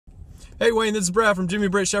Hey Wayne, this is Brad from Jimmy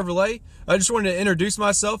Britt Chevrolet. I just wanted to introduce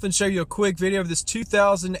myself and show you a quick video of this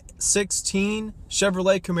 2016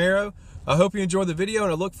 Chevrolet Camaro. I hope you enjoy the video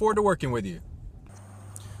and I look forward to working with you.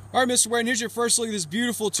 Alright Mr. Wayne, here's your first look at this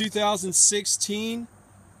beautiful 2016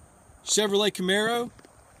 Chevrolet Camaro.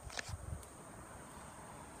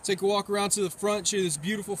 Take a walk around to the front, show you this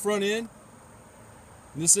beautiful front end.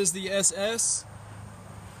 And this is the SS.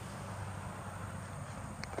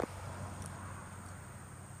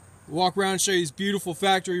 Walk around and show you these beautiful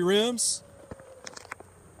factory rims.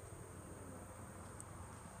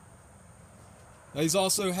 Now, these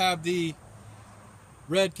also have the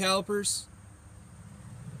red calipers.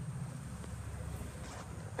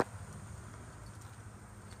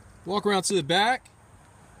 Walk around to the back.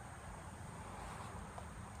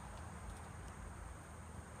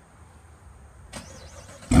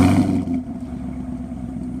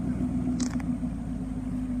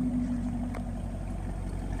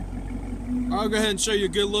 I'll go ahead and show you a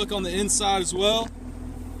good look on the inside as well.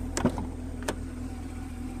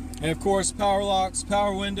 And of course, power locks,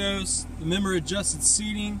 power windows, the memory adjusted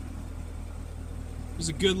seating. There's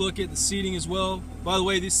a good look at the seating as well. By the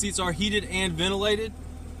way, these seats are heated and ventilated.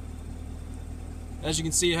 As you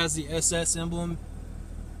can see, it has the SS emblem.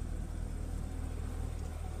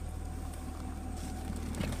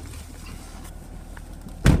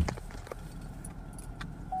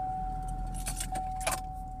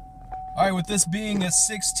 Alright, with this being a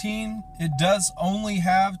 16, it does only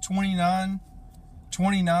have 29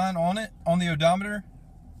 on it, on the odometer.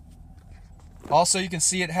 Also, you can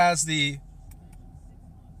see it has the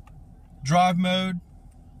drive mode.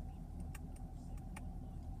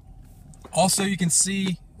 Also, you can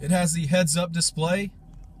see it has the heads-up display.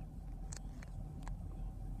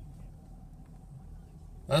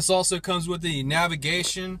 This also comes with the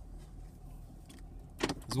navigation,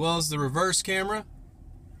 as well as the reverse camera.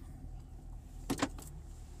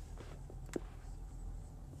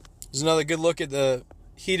 There's another good look at the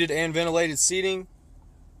heated and ventilated seating.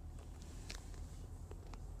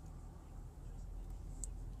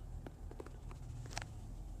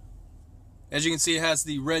 As you can see, it has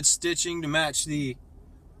the red stitching to match the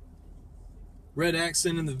red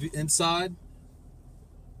accent in the inside.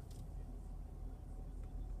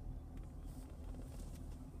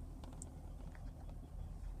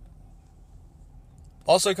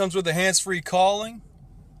 Also comes with the hands-free calling,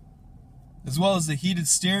 as well as the heated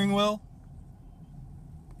steering wheel.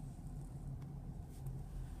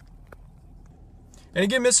 And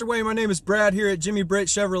again, Mr. Wayne, my name is Brad here at Jimmy Britt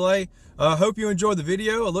Chevrolet. I hope you enjoyed the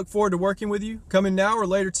video. I look forward to working with you. Come in now or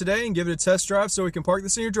later today and give it a test drive so we can park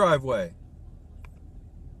this in your driveway.